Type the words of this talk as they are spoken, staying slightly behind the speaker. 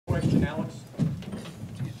question, Alex?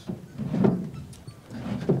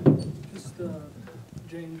 Just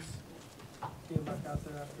James getting back out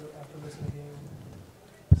there after missing a game.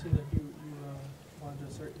 It seemed like you wanted to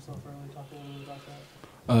assert yourself early. Talk a little bit about that.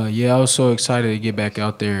 Yeah, I was so excited to get back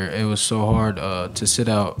out there. It was so hard to sit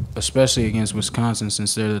out, especially against Wisconsin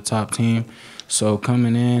since they're the top team. So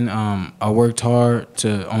coming in, I worked hard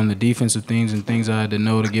on the defensive things and things I had to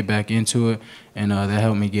know to get back into it, and that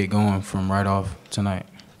helped me get going from right off tonight.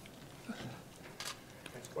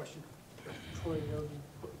 Next question. Troy and Yogi,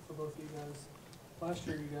 for both of you guys. Last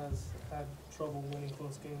year you guys had trouble winning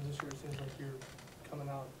close games. This year it seems like you're coming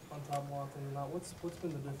out on top more often than not. What's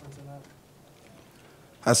been the difference in that?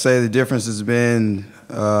 I say the difference has been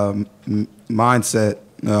mindset.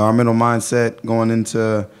 Our mental mindset going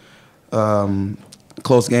into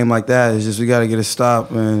close game like that is just we got to get a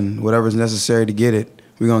stop, and whatever's necessary to get it,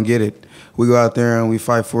 we're going to get it. We go out there and we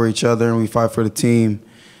fight for each other and we fight for the team,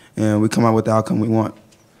 and we come out with the outcome we want.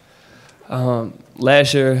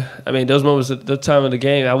 Last year, I mean, those moments at the time of the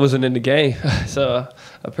game, I wasn't in the game. So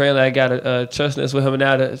apparently I got a trustness with him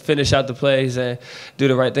now to finish out the plays and do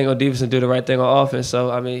the right thing on defense and do the right thing on offense.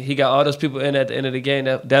 So, I mean, he got all those people in at the end of the game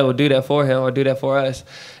that will do that for him or do that for us.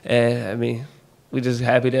 And, I mean, we're just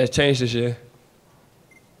happy that it's changed this year.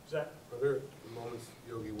 Zach? Are there moments,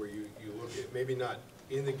 Yogi, where you look at, maybe not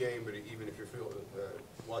in the game, but even if you're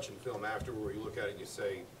watching film after, where you look at it and you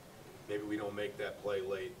say, maybe we don't make that play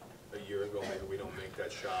late a year ago, maybe we don't make that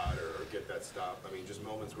shot or get that stop? I mean, just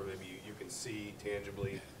moments where maybe you can see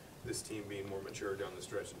tangibly this team being more mature down the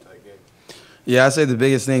stretch in tight game. Yeah, I'd say the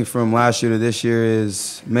biggest thing from last year to this year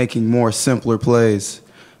is making more simpler plays,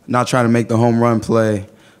 not trying to make the home run play,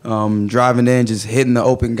 driving in, just hitting the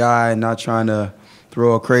open guy, not trying to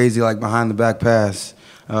throw a crazy like behind the back pass.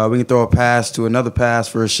 We can throw a pass to another pass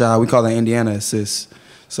for a shot. We call that Indiana assist.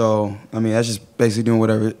 So, I mean, that's just basically doing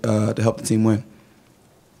whatever to help the team win.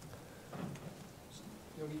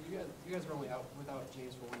 Yogi, you guys are only out without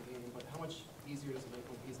James for one game, but how much easier does it make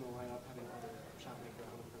when he's in the lineup having another shot maker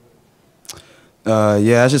out of the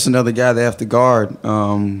Yeah, that's just another guy they have to guard.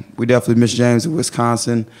 We definitely miss James at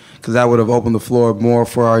Wisconsin because that would have opened the floor more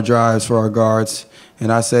for our drives, for our guards. And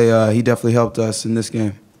I say he definitely helped us in this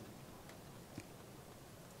game.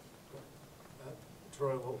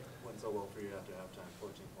 Troy, what went so well for you after halftime?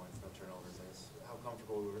 14 points, no turnovers. How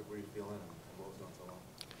comfortable were you feeling, and what was going so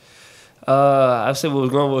well? I said what was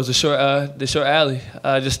going was the short alley.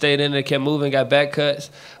 Just stayed in there, kept moving, got back cuts,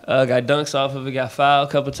 got dunks off of it, got fouled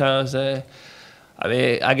a couple times. And I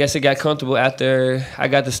mean, I guess it got comfortable after I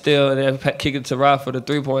got the steal and then kicked it to Rob for the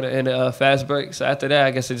three-pointer in the fast break. So after that, I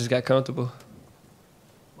guess it just got comfortable.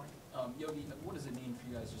 Yogi, what does it mean for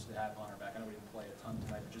you guys just to have Honor back? I know we didn't play a ton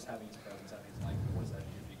tonight, but just having his presence, what does that do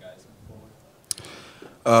for you guys moving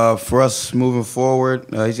forward? For us moving forward,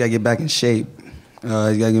 he's got to get back in shape. He's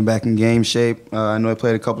got to get back in game shape. I know he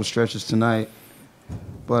played a couple stretches tonight.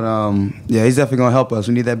 But, yeah, he's definitely going to help us.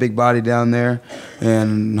 We need that big body down there.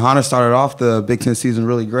 And Hunter started off the Big Ten season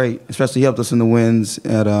really great, especially he helped us in the wins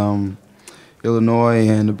at Illinois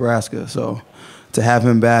and Nebraska. So to have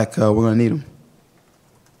him back, we're going to need him.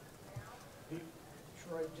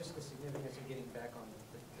 Troy, just the significance of getting back on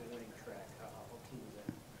the winning track, how key was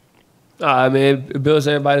that? I mean, it builds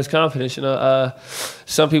everybody's confidence. You know,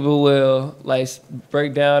 some people will like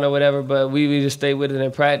break down or whatever, but we just stay with it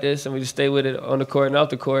in practice, and we just stay with it on the court and off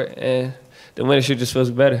the court, and the winning streak just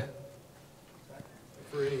feels better.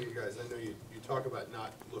 For any of you guys, I know you talk about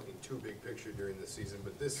not looking too big picture during this season,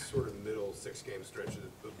 but this sort of middle six-game stretch of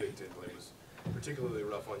the Big Ten play was particularly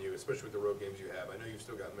rough on you, especially with the road games you have. I know you've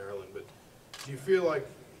still got Maryland, but do you feel like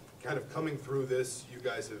kind of coming through this, you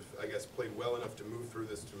guys have, I guess, played well enough to move through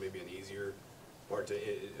this to maybe an easier part of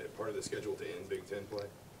the schedule to end Big Ten play?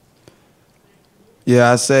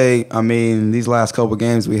 Yeah, I mean, these last couple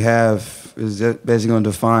games we have is basically going to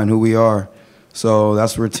define who we are. So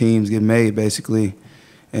that's where teams get made, basically,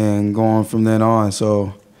 and going from then on.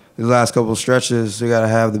 So these last couple stretches, we got to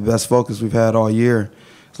have the best focus we've had all year,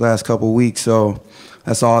 these last couple weeks. So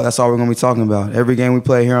that's all we're going to be talking about. Every game we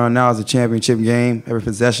play here on now is a championship game. Every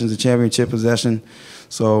possession is a championship possession.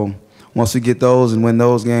 So once we get those and win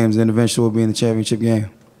those games, then eventually we'll be in the championship game.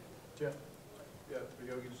 Jeff? Yeah, for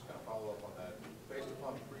Yogi, just kind of follow up on that. Based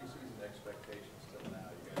upon preseason expectations till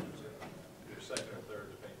now, you guys are second or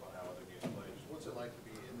third, depending on how other games play. Just what's it like to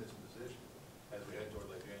be in this position as we head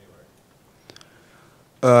toward late January?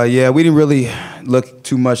 Yeah, we didn't really look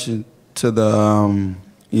too much into the,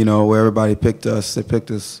 where everybody picked us. They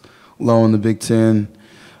picked us low in the Big Ten.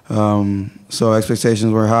 So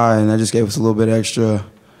expectations were high, and that just gave us a little bit extra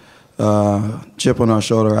chip on our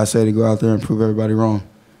shoulder, I say, to go out there and prove everybody wrong.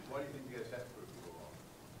 Why do you think you guys have to prove people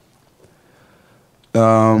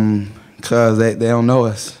Because they don't know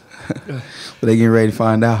us. But they getting ready to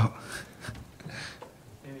find out.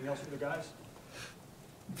 Anything else for the guys?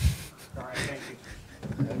 All right, thank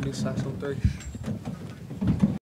you. New socks on 3.